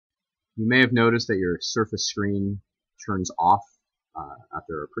You may have noticed that your Surface screen turns off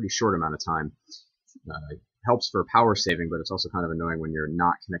after a pretty short amount of time. It helps for power saving, but it's also kind of annoying when you're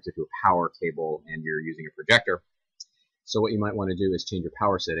not connected to a power cable and you're using a projector. So what you might want to do is change your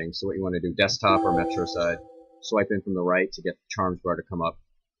power settings. So what you want to do, desktop or metro side, swipe in from the right to get the charms bar to come up.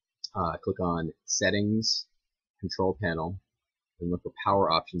 Click on Settings, Control Panel, and look for Power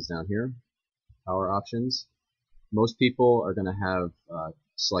Options down here. Power Options. Most people are going to have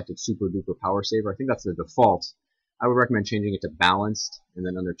selected Super Duper Power Saver. I think that's the default. I would recommend changing it to Balanced, and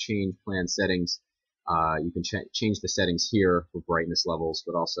then under Change Plan Settings, you can change the settings here for brightness levels,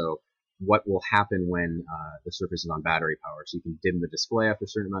 but also what will happen when the Surface is on battery power. So you can dim the display after a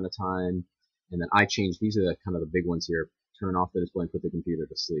certain amount of time, and then I changed, these are the kind of the big ones here, turn off the display and put the computer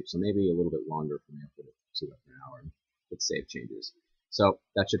to sleep. So maybe a little bit longer for me, I'll put it to for an hour and hit save changes. So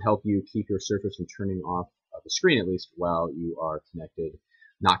that should help you keep your Surface from turning off the screen at least while you are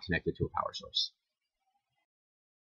not connected to a power source.